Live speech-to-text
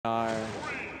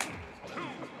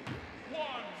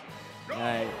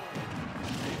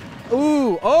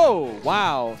Ooh, oh,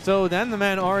 wow. So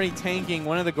DanThaMan already tanking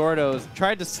one of the Gordos,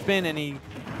 tried to spin and he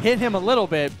hit him a little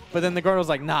bit, but then the Gordo's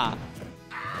like, nah.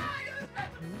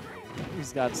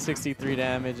 He's got 63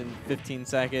 damage in 15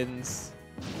 seconds.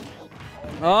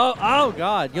 Oh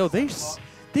God. Yo, they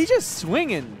just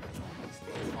swinging.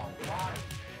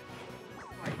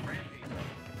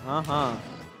 Uh-huh.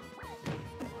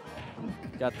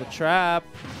 Got the trap.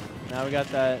 Now we got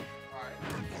that.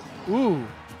 Ooh.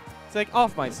 It's like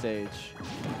off my stage.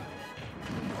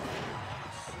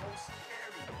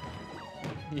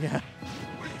 Yeah.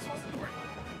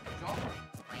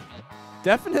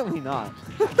 Definitely not.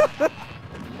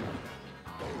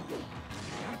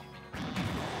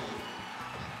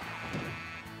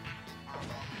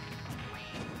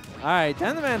 All right,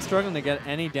 DanThaMan's struggling to get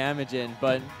any damage in,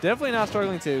 but definitely not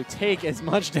struggling to take as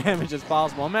much damage as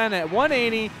possible. Man, at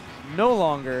 180, no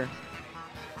longer.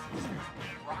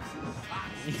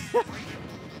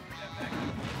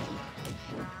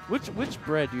 Which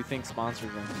bread do you think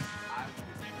sponsors them?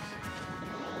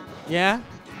 Yeah?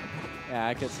 Yeah,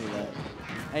 I could see that.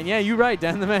 And yeah, you're right,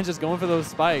 DanThaMan just going for those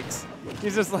spikes.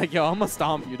 He's just like, yo, I'm gonna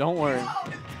stomp you, don't worry.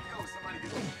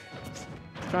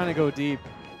 Trying to go deep.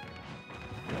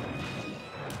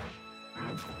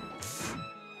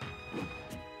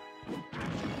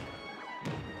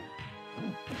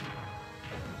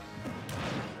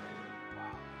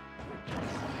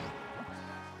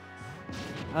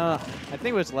 I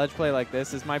think with ledge play like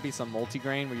this might be some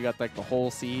multi-grain where you got like the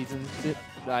whole seeds and shit.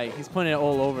 Like, he's putting it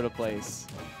all over the place.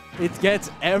 It gets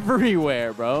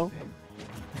everywhere, bro.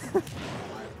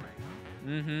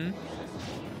 Mm-hmm.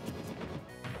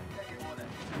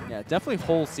 Yeah, definitely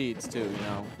whole seeds too, you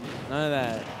know. None of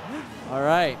that. All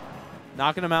right.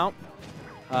 Knocking him out.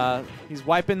 He's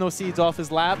wiping those seeds off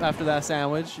his lap after that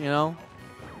sandwich, you know.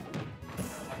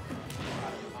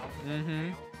 Mm-hmm.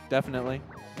 Definitely.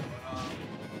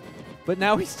 But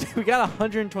now we got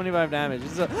 125 damage.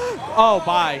 Oh,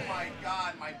 bye. Oh my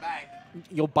God, my back.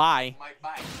 You'll buy. My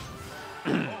back.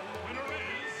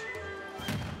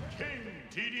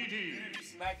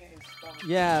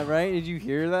 Yeah, right? Did you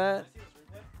hear that?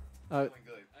 I saw the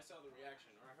reaction,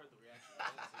 or I heard the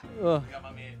reaction. Ugh. I got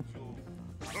my man, Jewel.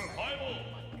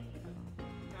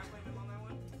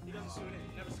 He doesn't suit it.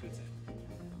 He never suits it.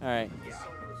 All right.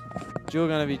 Jewel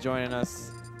gonna be joining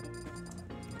us.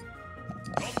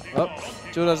 Oh,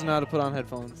 Joe doesn't know how to put on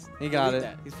headphones. He got it.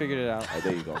 He's figured it out. Oh,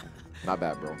 there you go. Not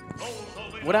bad, bro.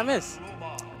 What'd I miss?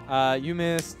 You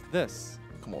missed this.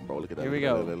 Come on, bro. Look at that. Here we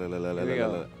go. Here we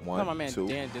go. One, my man two,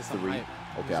 Dan did some three. hype.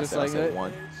 Okay, I Just said, like that.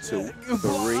 1, 2,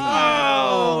 3.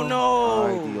 Oh no!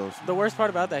 Ay, Dios. The worst part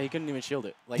about that, he couldn't even shield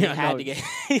it. Like Yeah, he had no. to get,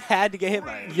 he had to get hit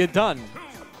by it. You're done.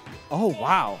 Oh,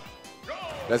 wow.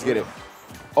 Let's get it.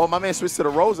 Oh, my man switched to the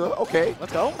Rosa. Okay.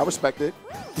 Let's go. I respect it.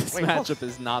 This Wait, matchup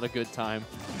is not a good time.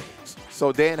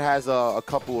 So Dan has a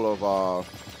couple of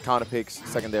counter picks,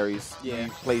 secondaries. Yeah. He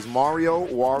plays Mario,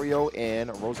 Wario, and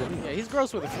Rosalina. Yeah, he's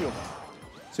gross with a few of them.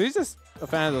 So he's just a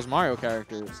fan of those Mario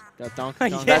characters. Got Donkey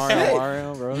Kong, Yeah.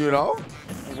 Mario, Wario, You know?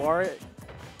 Wario.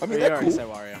 I mean, You that's already cool. said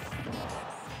Wario.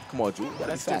 Come on, Drew. You gotta be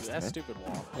That's fast, stupid. That's man. stupid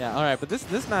wall. Yeah, all right, but this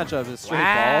matchup is straight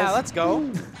Wow, balls. let's go.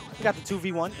 We got the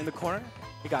 2v1 in the corner.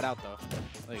 He got out though.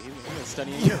 Like he was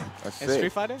studying you. That's In it.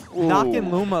 Street Fighter. Ooh.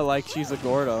 Knocking Luma like she's a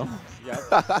Gordo. Yep.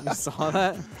 You saw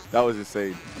that? That was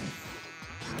insane.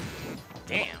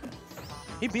 Damn.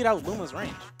 He beat out Luma's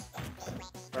range.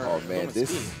 Or Oh, man. Luma's This.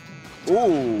 speed.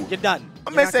 Ooh. You're done. I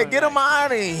You're mean, not said, coming get him back.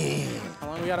 out of here. How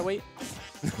long we gotta wait?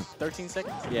 13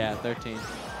 seconds? Yeah, 13.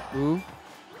 Ooh. Oh,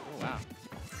 wow.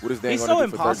 What is Dan He's gonna so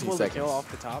do for 13 impossible to seconds? kill off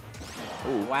the top.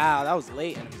 Ooh. Wow, that was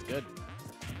late and it was good.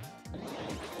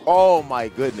 Oh, my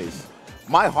goodness.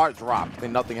 My heart dropped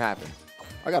and nothing happened.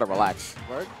 I gotta relax.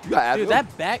 Word? You got Advil? Dude,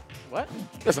 that back, what?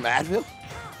 You got some Advil?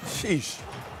 Sheesh.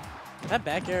 That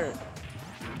back air.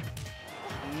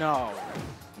 No.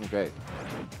 Okay.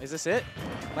 Is this it?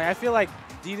 Like, I feel like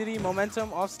DDD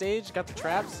momentum off stage, got the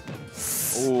traps.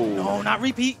 Ooh. No, not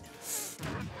repeat.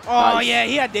 Oh, Nice. yeah,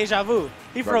 he had deja vu.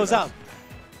 He Very froze nice. up.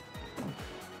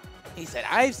 He said,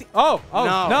 I've seen. Oh,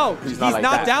 No. no. Please He's like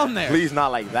not that. down there. Please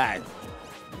not like that.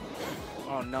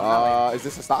 Oh, no. not like Is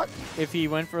this a stock? If he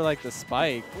went for like the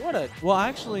spike. what a. Well,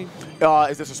 actually,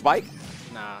 Is this a spike?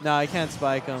 Nah. no, I can't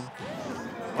spike him.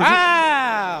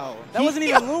 Wow. That wasn't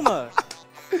even Luma.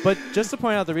 But just to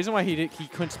point out, the reason why he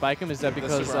couldn't spike him is that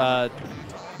because super armor.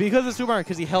 because of super armor,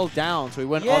 because he held down, so he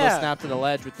went Yeah. auto snap to the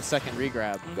ledge with the second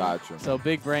regrab. Gotcha. So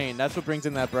big brain. That's what brings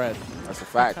in that bread. That's a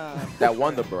fact. That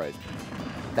Wonder Bread.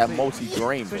 That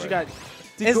multi-grain So bread. what you got.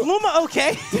 Did Is Lu- Luma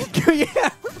okay? Yeah.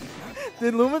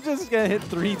 Did Luma just get hit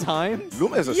 3 times?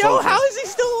 Luma is a Yo, soldier. how is he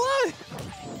still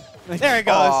alive? There it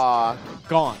goes.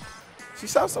 Gone. She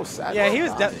sounds so sad. Yeah, he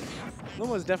was.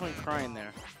 Luma was definitely crying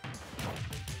there.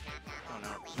 Oh no.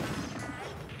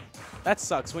 That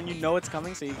sucks when you know it's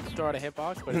coming, so you throw out a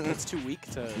hitbox, but it's too weak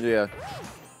to. Yeah.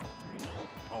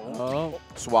 Oh.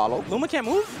 Swallow. Luma can't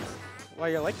move. Why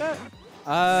you're like that?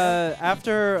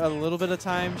 After a little bit of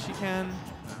time, she can.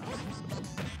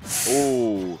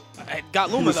 Ooh. I got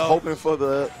He Luma was though. hoping for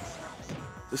the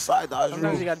side dodge.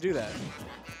 Sometimes you move. gotta do that.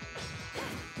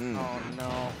 Mm. Oh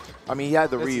no. I mean, he had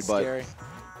the This read, is but scary.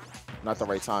 not the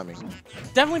right timing.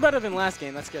 Definitely better than last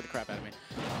game. That scared the crap out of me.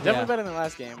 Definitely Yeah. better than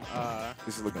last game.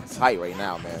 This is looking tight right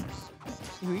now, man.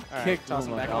 He All right, kicked toss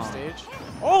him Luma back off down. stage.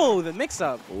 Oh, the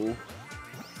mix-up. Ooh.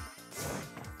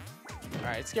 All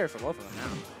right, it's scary for both of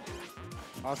them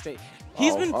now. Off stage.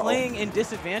 He's been playing in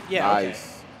disadvantage. Yeah, okay.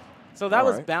 Nice. So that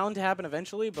was Alright. bound to happen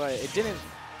eventually, but it didn't.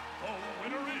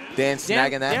 Dan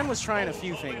snagging that. Dan was trying a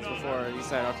few things before he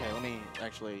said, "Okay, let me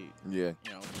actually, Yeah,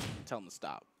 tell him to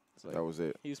stop." It's like, that was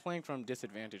it. he was playing from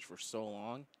disadvantage for so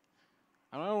long.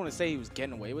 I don't want to say he was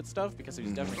getting away with stuff because he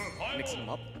was definitely mixing them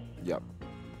up. Yep.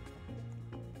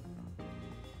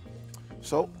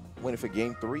 So, waiting for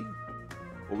game 3.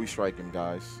 Will we strike him,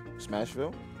 guys?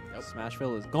 Smashville? Yep.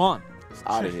 Smashville is gone. It's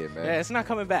out of here, man. Yeah, it's not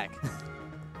coming back.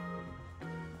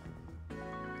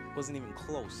 Wasn't even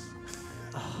close.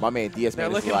 My man DS They're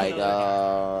Man is looking like, for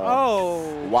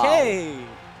wow. okay.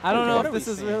 I don't know What if are this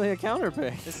we is seeing? really a counter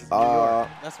pick. This is New York.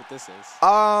 That's what this is.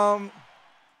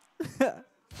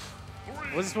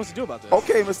 What's he supposed to do about this?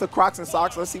 Okay, Mr. Crocs and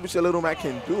Socks, let's see what your little man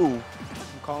can do. I'm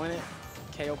calling it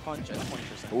KO punch at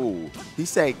 20%. Ooh, he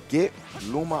said, get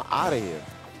Luma out of here.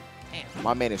 Damn.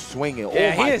 My man is swinging.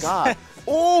 Yeah, oh, my he is. God.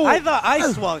 Ooh, I thought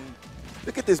I swung.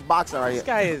 look at this boxer right This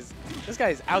here. guy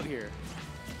is out here.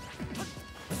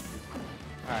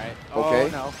 All right. Okay.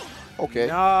 Oh, no. Okay,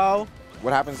 No.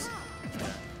 what happens?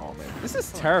 Oh, man. This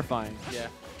is terrifying. Yeah.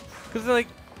 Because, like,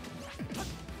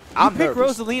 I'm you pick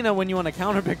nervous. Rosalina when you want to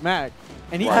counter pick Mac.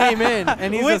 And he Right. came in,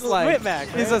 and he's With- just like, with Mac,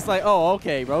 he's right? just like, oh,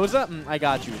 okay, Rosa, I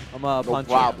got you. I'm gonna No punch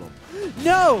problem. you.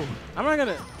 No! I'm not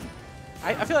gonna.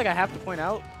 I feel like I have to point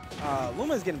out,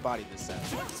 Luma is getting bodied this set.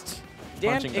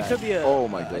 Dan, Punching it back. could be a. Oh,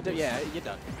 my goodness. Yeah, you're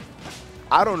done.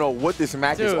 I don't know what this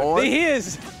Mac is Dude, on. he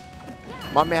is.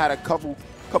 My man had a couple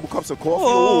cups of coffee.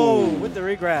 Oh, Ooh. with the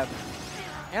regrab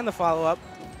and the follow up.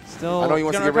 Still, I know he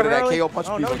wants to Gonna get rid of that recover KO early? punch.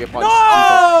 Oh, Please no. don't get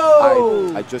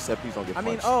punched. No! I just said please don't get I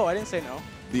punched. mean, oh, I didn't say no.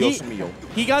 Dios he- mío.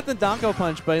 he got the Danko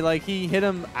punch, but like he hit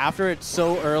him after it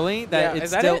so early that Yeah, it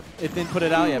is that still it? it didn't put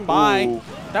it out yet. Bye. Ooh.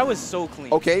 That was so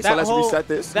clean. Okay, so That let's whole- reset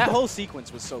this. That whole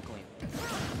sequence was so clean.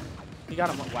 He got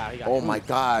him. Wow, he got him. Oh my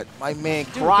God, my man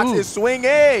Dude, Crocs ooh. is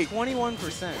swinging.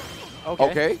 21%. Okay.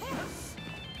 Okay.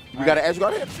 We got an edge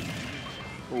guard here.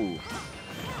 Ooh.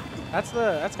 That's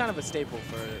kind of a staple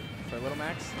for Little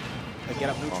Max. Like get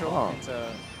up neutral into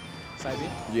side B.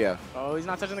 Yeah. Oh, he's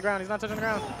not touching the ground. He's not touching the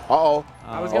ground. Uh-oh.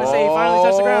 I was gonna say he finally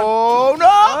touched the ground. Oh no!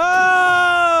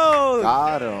 Oh!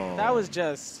 Got him. That was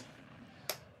just.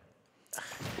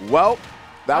 Well,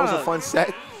 that was a Uh, fun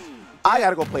set. I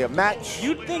gotta go play a match.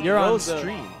 You'd think You're on Rosa.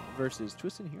 stream versus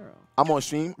Twisted Hero. I'm on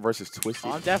stream versus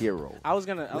Twisted I'm Hero. I was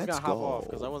gonna Let's hop go. off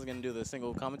because I wasn't gonna do the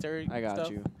single commentary. I got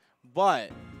stuff. you.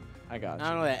 But I got I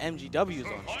you. know that MGW is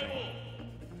on stream.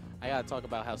 I gotta talk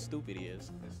about how stupid he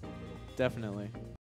is. Definitely.